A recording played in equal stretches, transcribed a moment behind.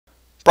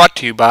Brought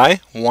to you by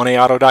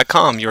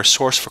 1AAuto.com, your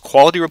source for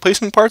quality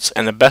replacement parts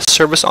and the best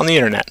service on the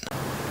internet.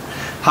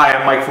 Hi,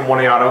 I'm Mike from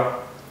 1AAuto.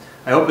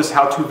 I hope this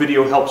how-to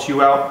video helps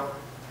you out.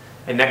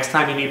 And next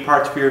time you need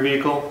parts for your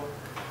vehicle,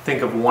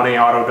 think of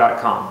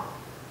 1AAuto.com.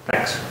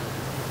 Thanks.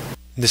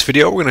 In this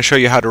video, we're going to show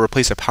you how to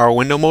replace a power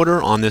window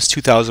motor on this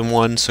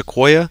 2001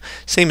 Sequoia,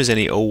 same as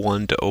any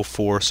 01 to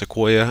 04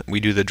 Sequoia. We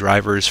do the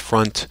driver's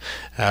front.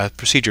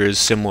 Procedure is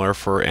similar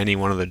for any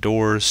one of the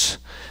doors.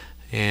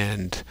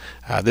 And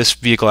this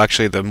vehicle,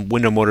 actually, the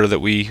window motor that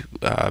we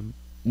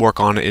work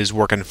on is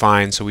working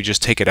fine, so we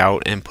just take it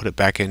out and put it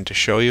back in to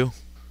show you.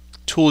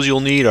 Tools you'll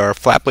need are a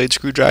flat blade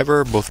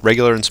screwdriver, both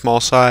regular and small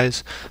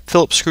size,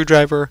 Phillips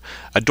screwdriver,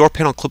 a door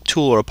panel clip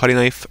tool or a putty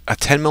knife, a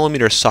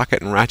 10mm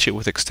socket and ratchet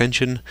with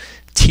extension,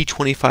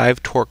 T25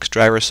 Torx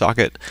driver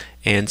socket,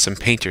 and some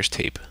painter's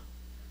tape.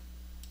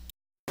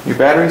 Your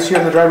batteries here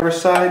on the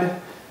driver's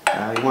side.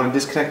 You want to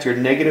disconnect your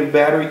negative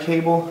battery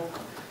cable,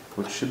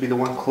 which should be the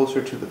one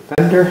closer to the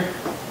fender.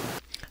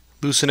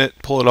 Loosen it,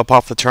 pull it up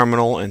off the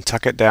terminal, and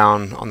tuck it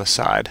down on the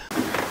side.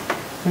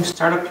 You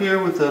start up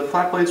here with the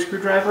flat blade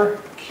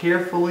screwdriver.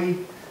 Carefully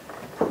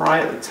pry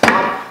at the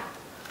top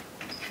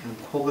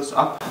and pull this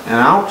up and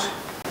out.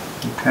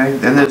 Okay,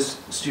 then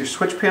there's your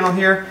switch panel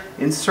here.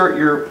 Insert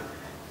your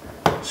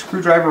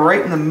screwdriver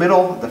right in the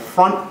middle, the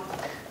front,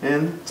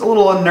 and it's a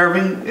little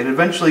unnerving. It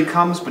eventually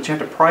comes, but you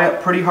have to pry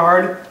up pretty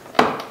hard.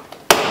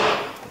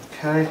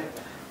 Okay,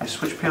 your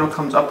switch panel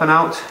comes up and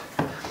out.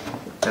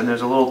 Then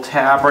there's a little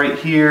tab right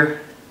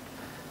here.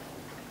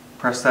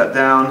 Press that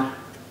down,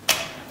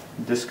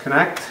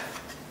 disconnect.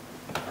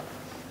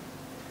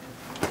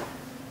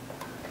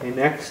 Okay,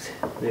 next,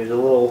 there's a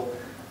little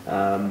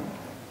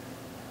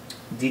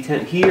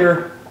detent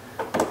here.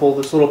 Pull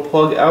this little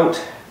plug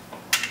out,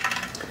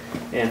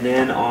 and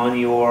then on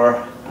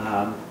your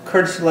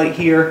courtesy light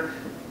here,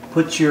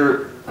 put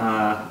your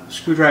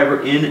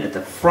screwdriver in at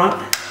the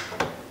front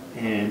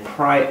and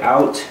pry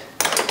out.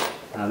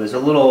 There's a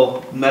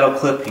little metal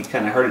clip. You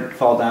kind of heard it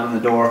fall down in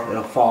the door.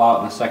 It'll fall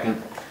out in a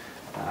second,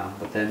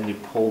 but then you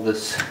pull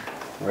this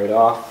right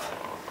off.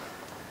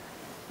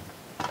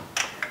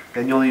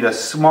 Then you'll need a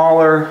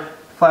smaller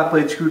flat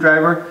blade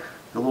screwdriver,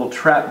 the little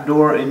trap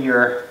door in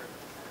your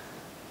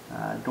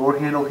door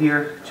handle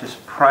here.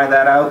 Just pry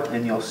that out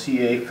and you'll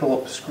see a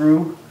Phillips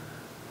screw.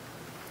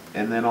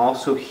 And then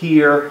also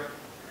here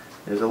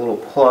there's a little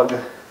plug.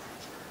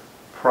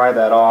 Pry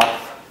that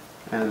off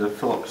and there's a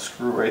Phillips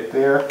screw right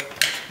there.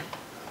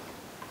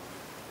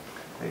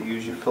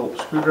 Use your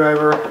Phillips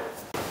screwdriver.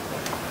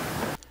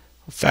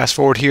 Fast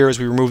forward here as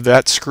we remove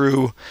that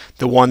screw,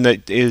 the one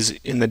that is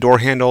in the door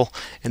handle,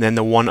 and then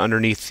the one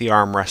underneath the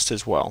armrest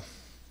as well.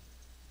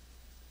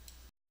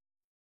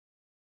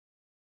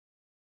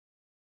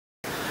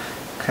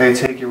 Okay,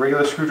 take your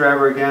regular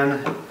screwdriver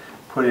again,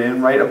 put it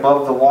in right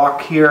above the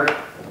lock here,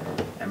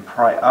 and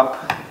pry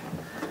up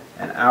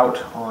and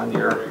out on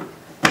your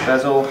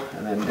bezel,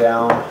 and then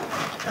down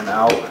and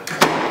out,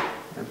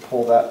 and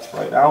pull that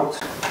right out.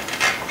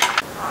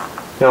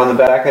 Now on the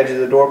back edge of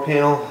the door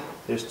panel,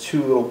 there's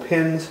two little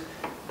pins.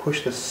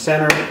 Push the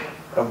center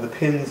of the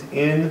pins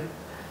in.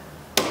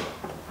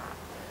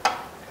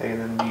 Okay, and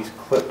then these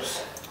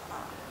clips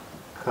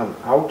come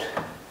out.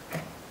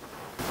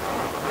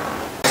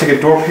 Take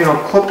a door panel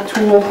clip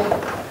tool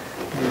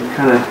and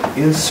kind of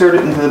insert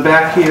it into the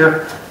back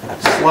here.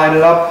 Slide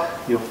it up.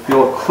 You'll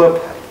feel a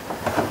clip.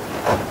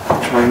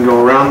 Try and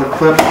go around the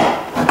clip.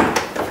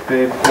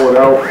 Okay, pull it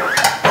out.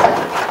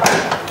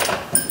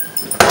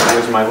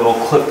 There's my little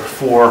clip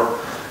for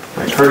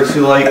my courtesy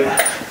light.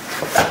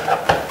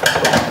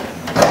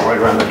 Right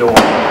around the door.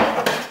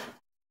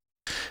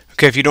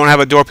 Okay, if you don't have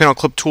a door panel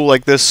clip tool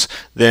like this,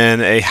 then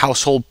a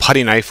household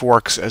putty knife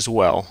works as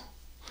well,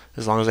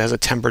 as long as it has a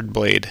tempered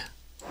blade.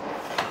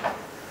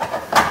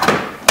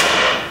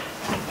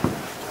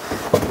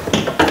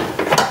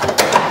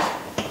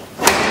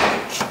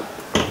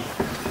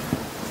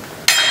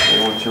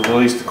 And once you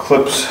release the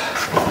clips,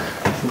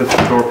 lift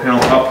the door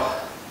panel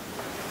up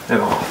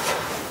and off.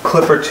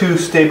 Clip or two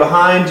stay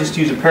behind. Just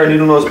use a pair of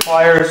needle nose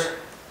pliers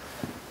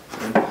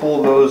and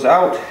pull those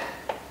out.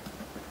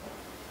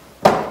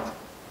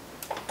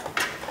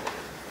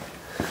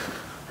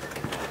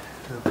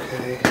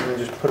 Okay, and then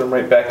just put them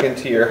right back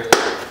into your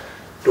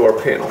door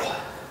panel.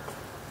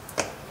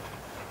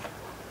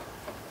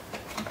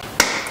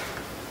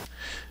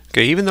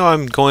 Okay, even though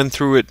I'm going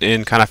through it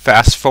in kind of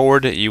fast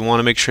forward, you want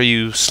to make sure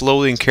you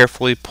slowly and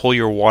carefully pull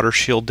your water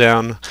shield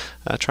down.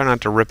 Try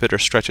not to rip it or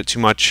stretch it too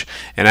much.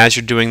 And as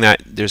you're doing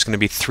that, there's going to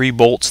be 3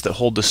 bolts that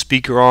hold the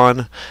speaker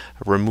on.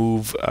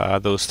 Remove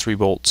those 3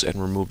 bolts and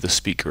remove the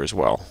speaker as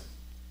well.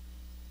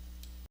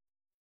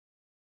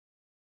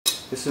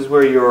 This is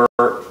where your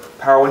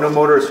power window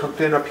motor is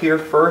hooked in up here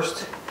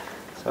first.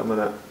 So I'm going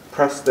to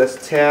press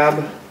this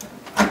tab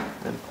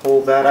and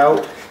pull that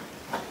out.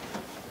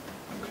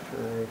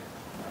 Okay.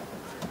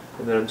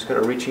 And then I'm just kind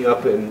of reaching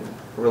up and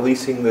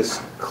releasing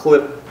this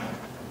clip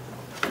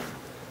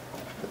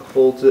that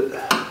holds it.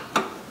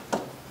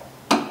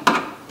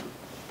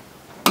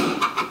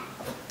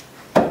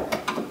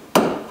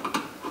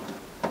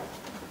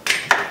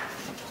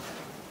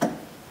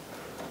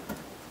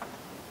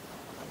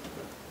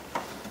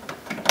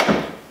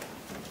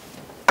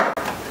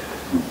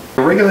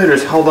 regulator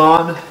is held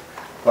on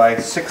by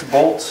 6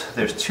 bolts.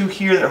 There's 2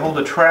 here that hold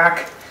the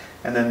track,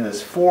 and then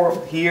there's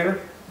 4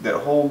 here that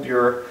hold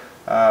your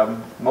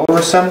motor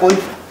assembly.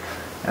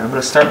 And I'm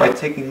going to start by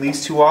taking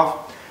these 2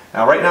 off.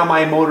 Now right now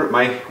my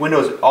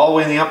window is all the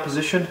way in the up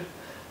position.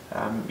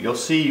 You'll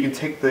see you can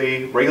take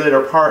the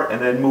regulator apart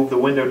and then move the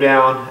window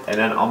down and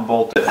then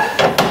unbolt it.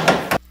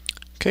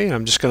 Okay,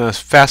 I'm just going to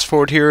fast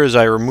forward here as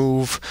I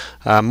remove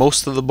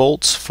most of the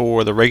bolts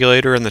for the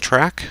regulator and the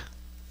track.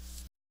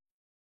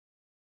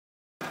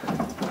 You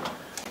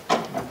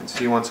can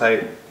see once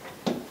I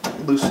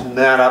loosen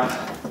that up,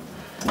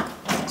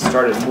 it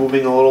started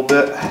moving a little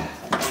bit.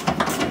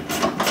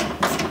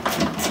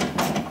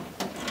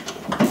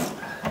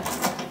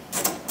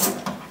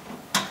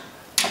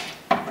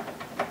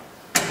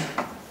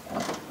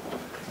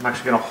 I'm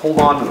actually going to hold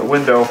on to the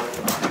window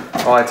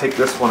while I take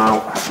this one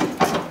out.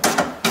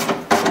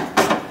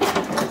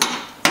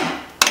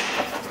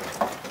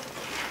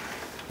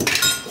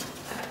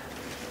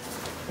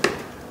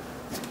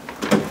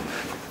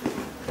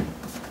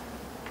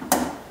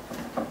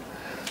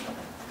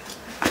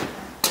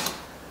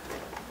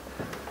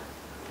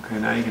 Okay,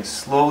 now you can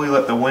slowly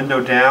let the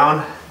window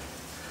down.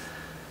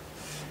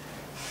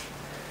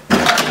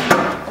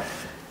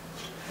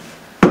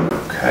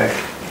 Okay.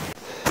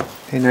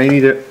 Okay, now you need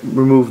to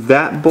remove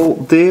that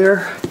bolt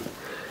there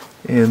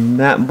and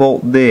that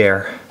bolt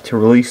there to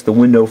release the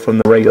window from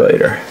the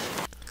regulator.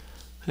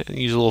 And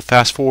use a little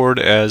fast forward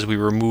as we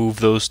remove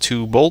those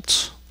 2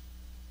 bolts.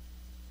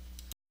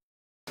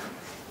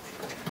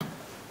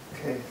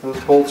 Okay,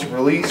 those bolts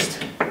released.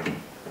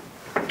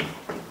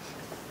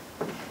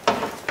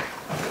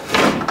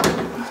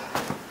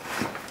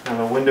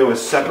 Now the window is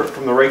separate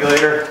from the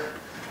regulator.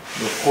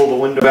 We'll pull the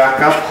window back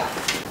up.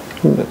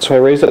 So I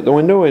raised up the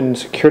window and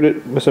secured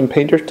it with some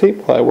painter's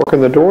tape while I work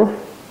on the door.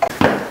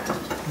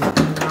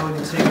 Now we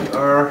can take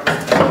our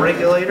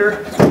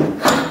regulator.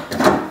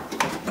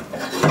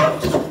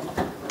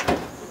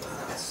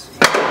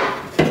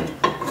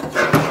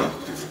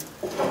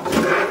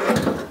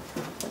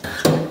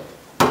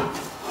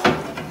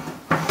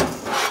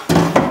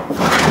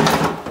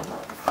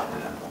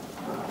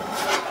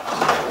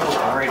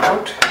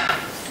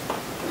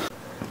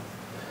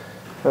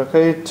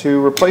 Okay,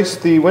 to replace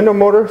the window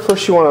motor,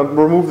 first you want to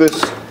remove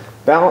this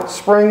balance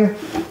spring.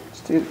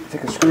 Just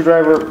take a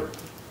screwdriver,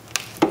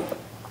 kind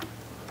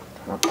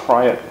of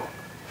pry it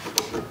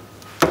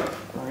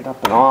right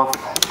up and off.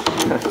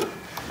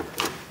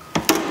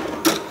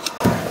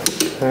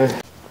 Okay.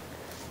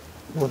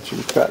 Once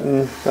you've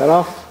gotten that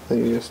off,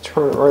 then you just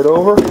turn it right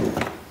over.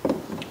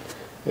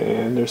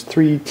 And there's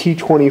 3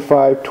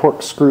 T25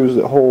 Torx screws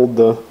that hold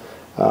the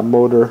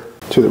motor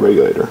to the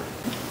regulator.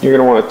 You're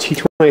going to want a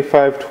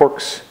T25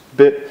 Torx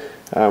bit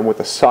with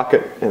a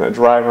socket and a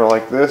driver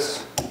like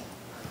this.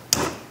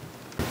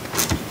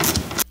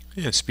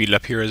 And speed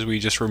up here as we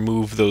just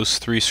remove those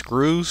 3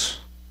 screws.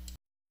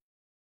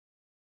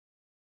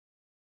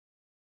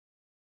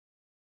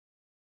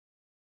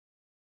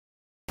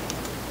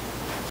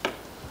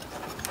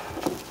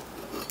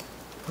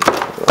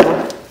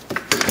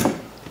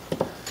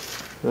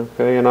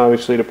 Okay, and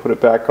obviously to put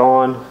it back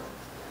on,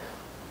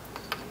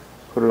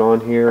 put it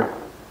on here.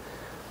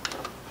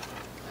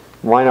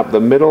 Line up the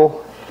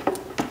middle,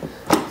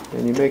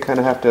 and you may kind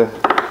of have to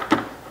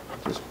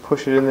just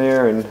push it in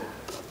there and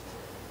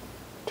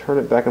turn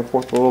it back and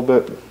forth a little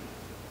bit.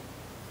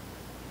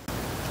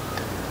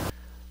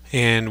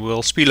 And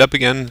we'll speed up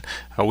again.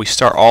 We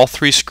start all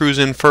 3 screws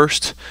in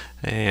first,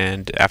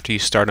 and after you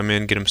start them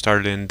in, get them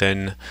started in,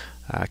 then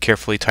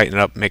carefully tighten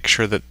it up. Make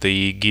sure that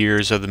the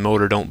gears of the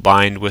motor don't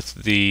bind with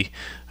the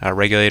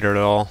regulator at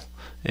all,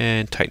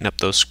 and tighten up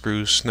those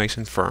screws nice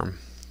and firm.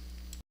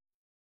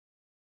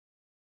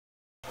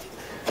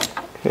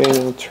 Okay,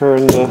 I'll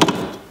turn the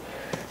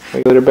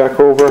regulator back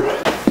over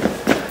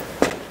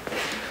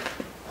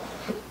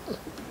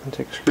and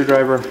take a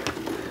screwdriver,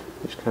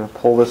 just kind of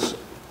pull this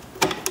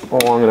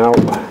along and out,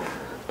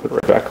 put it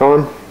right back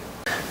on.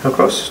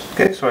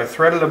 Okay, so I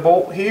threaded a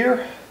bolt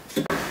here.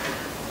 Okay,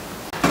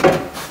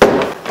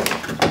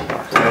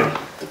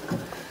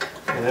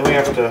 and then we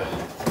have to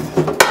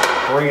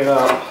bring it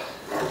up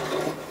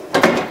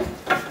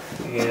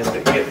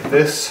and get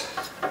this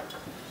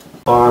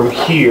arm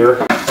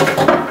here.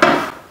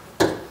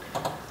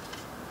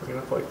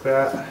 Like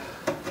that,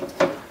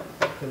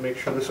 and make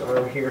sure this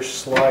arm here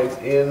slides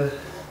in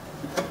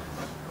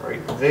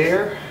right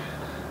there.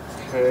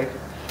 Okay,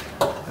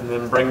 and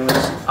then bring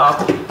this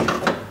up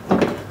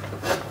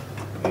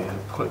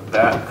and put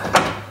that.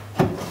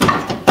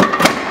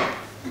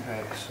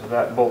 Okay, so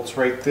that bolts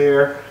right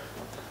there,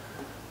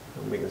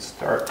 and we can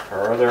start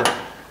our other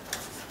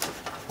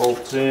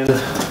bolts in.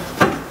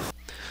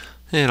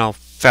 And I'll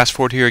fast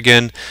forward here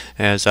again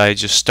as I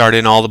just start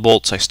in all the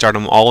bolts. I start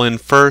them all in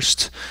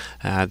first,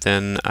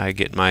 then I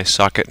get my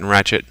socket and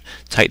ratchet,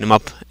 tighten them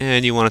up,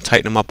 and you want to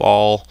tighten them up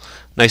all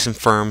nice and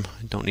firm.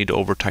 Don't need to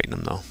over tighten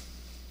them though.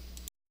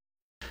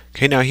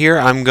 Okay, now here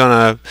I'm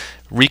gonna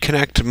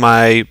reconnect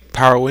my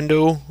power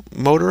window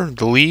motor,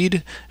 the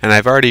lead, and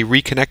I've already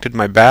reconnected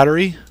my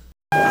battery.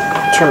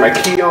 turn my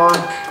key on.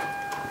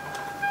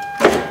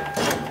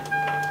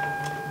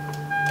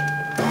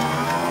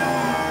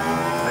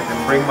 I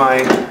can bring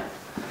my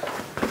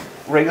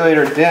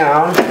regulator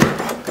down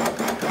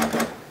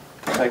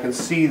so I can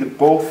see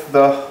both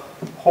the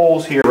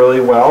holes here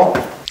really well.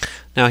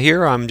 Now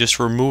here I'm just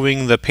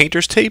removing the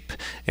painter's tape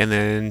and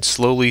then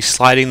slowly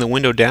sliding the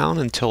window down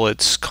until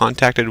it's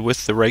contacted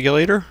with the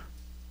regulator.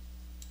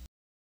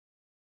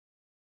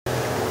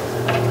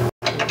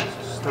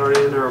 Start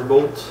in our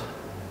bolt.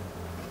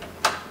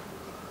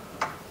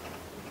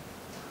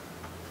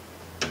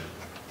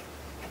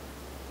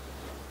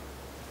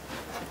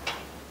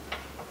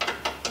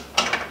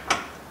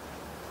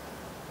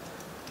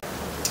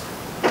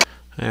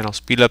 And I'll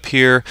speed up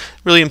here.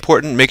 Really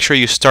important, make sure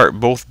you start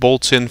both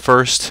bolts in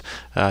first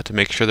to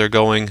make sure they're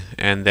going,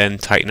 and then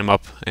tighten them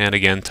up, and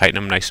again tighten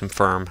them nice and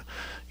firm.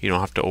 You don't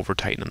have to over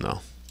tighten them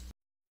though.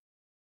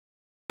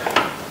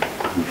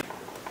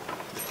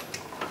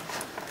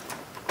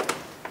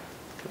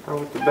 Now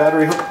with the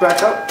battery hooked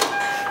back up,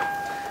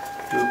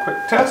 do a quick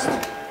test.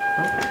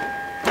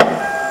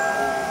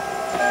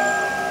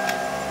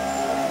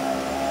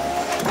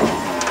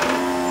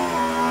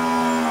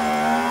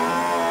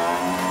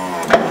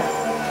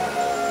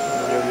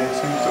 Everything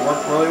seems to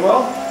work really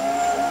well.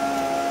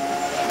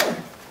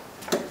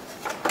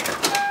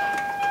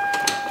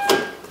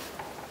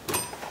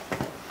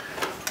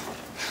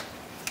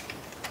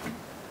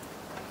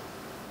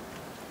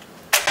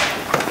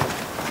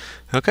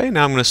 Okay,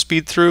 now I'm going to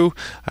speed through.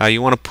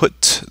 You want to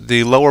put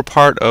the lower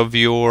part of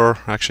your,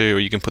 or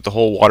you can put the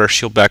whole water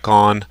shield back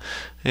on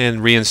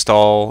and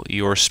reinstall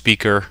your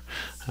speaker,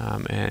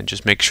 and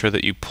just make sure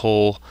that you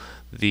pull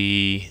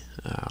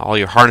all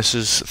your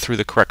harnesses through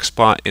the correct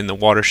spot in the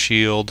water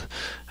shield,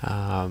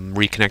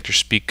 reconnect your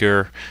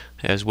speaker,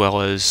 as well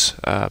as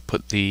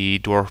put the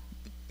door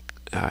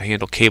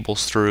handle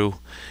cables through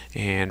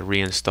and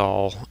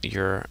reinstall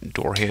your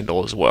door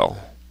handle as well.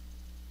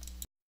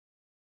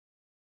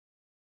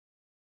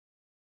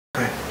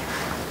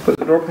 Put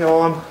the door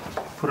panel on,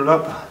 put it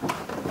up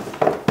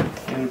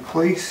in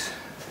place.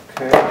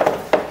 Okay,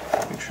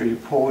 make sure you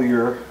pull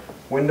your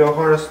window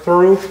harness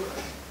through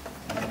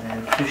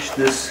and fish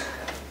this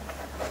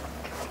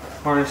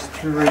harness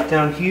through right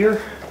down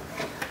here.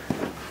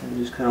 And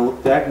just kind of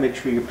look back, make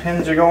sure your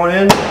pins are going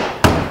in.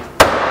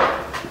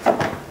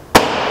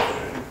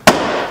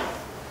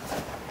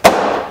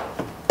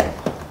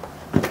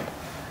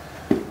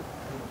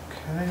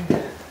 Okay.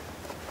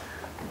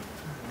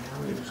 Now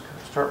we just kind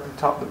of start from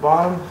top to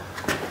bottom.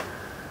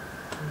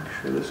 Make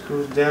sure this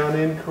goes down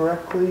in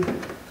correctly.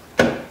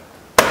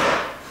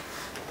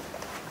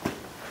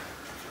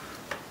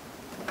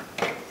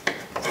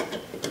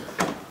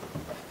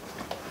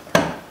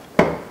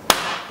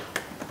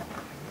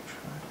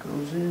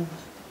 Goes in.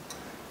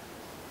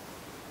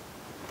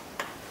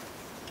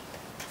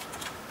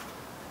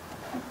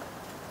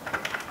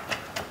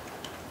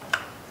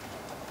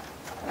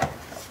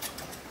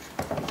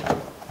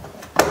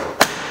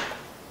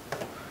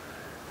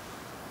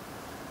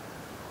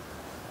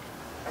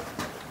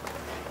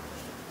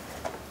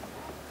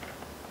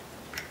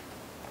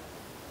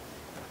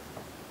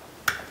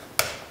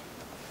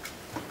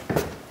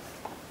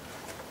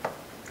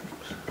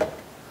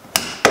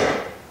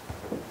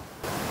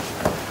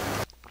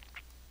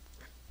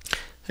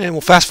 And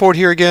we'll fast forward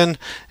here again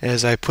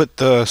as I put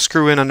the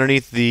screw in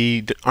underneath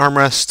the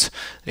armrest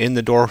in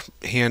the door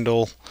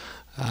handle,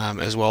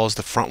 as well as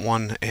the front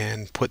one,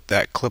 and put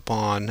that clip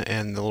on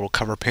and the little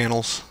cover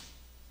panels.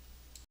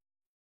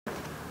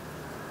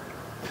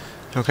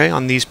 Okay,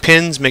 on these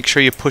pins, make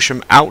sure you push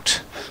them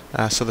out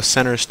so the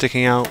center is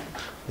sticking out.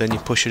 Then you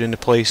push it into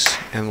place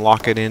and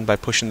lock it in by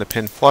pushing the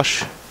pin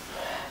flush.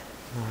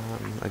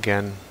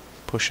 Again,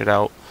 push it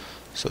out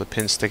so the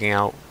pin's sticking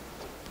out.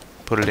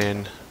 Put it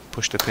in.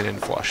 Push the pin in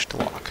flush to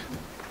lock.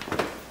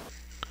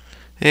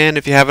 And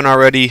if you haven't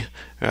already,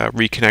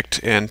 reconnect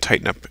and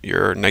tighten up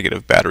your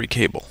negative battery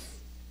cable.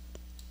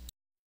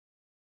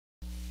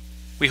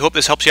 We hope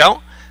this helps you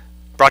out.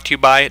 Brought to you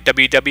by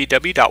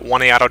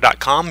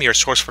www.1aauto.com, your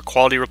source for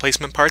quality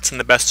replacement parts and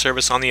the best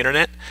service on the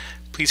internet.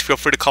 Please feel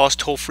free to call us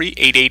toll-free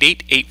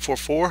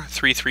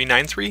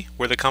 888-844-3393.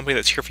 We're the company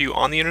that's here for you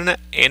on the internet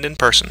and in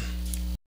person.